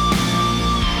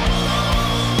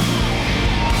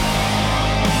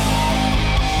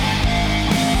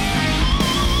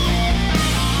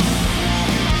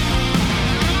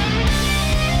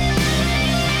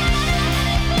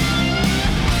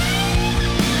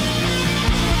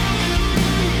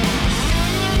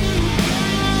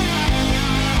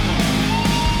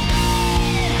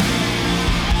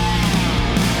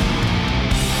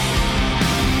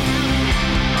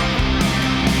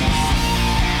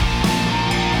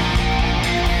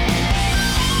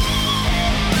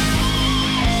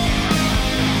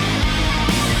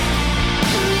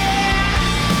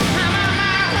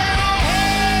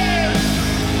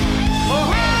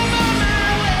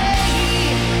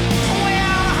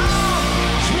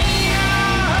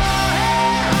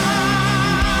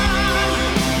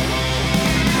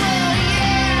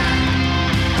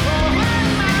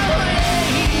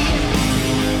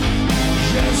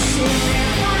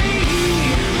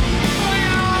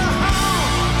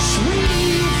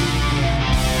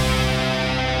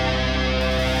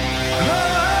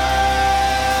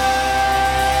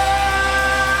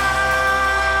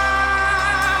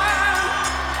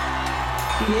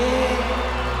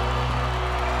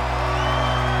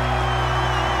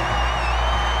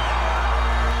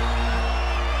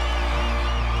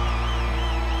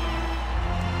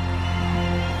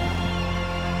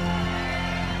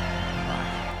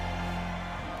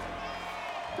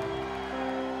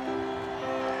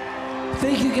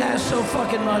 Thank you guys so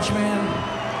fucking much,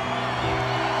 man.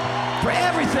 For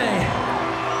everything.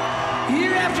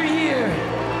 Year after year.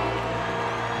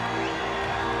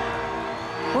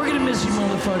 We're gonna miss you,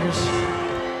 motherfuckers.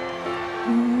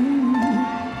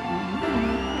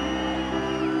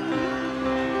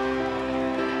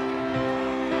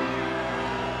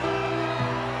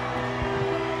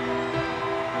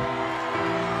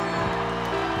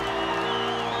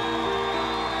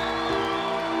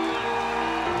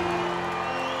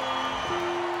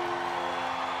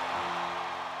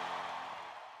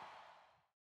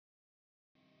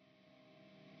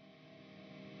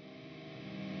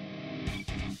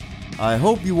 I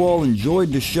hope you all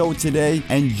enjoyed the show today,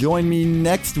 and join me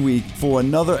next week for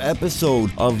another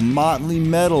episode of Mötley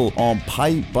Metal on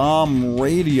Pipe Bomb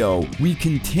Radio. We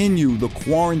continue the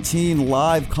Quarantine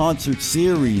Live Concert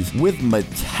Series with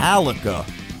Metallica.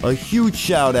 A huge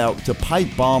shout out to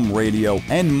Pipe Bomb Radio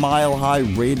and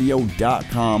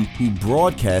MileHighRadio.com who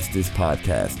broadcast this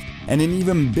podcast. And an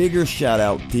even bigger shout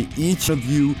out to each of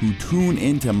you who tune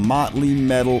into Mötley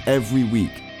Metal every week.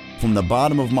 From the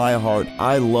bottom of my heart,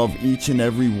 I love each and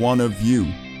every one of you.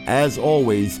 As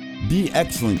always, be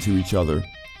excellent to each other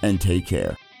and take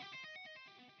care.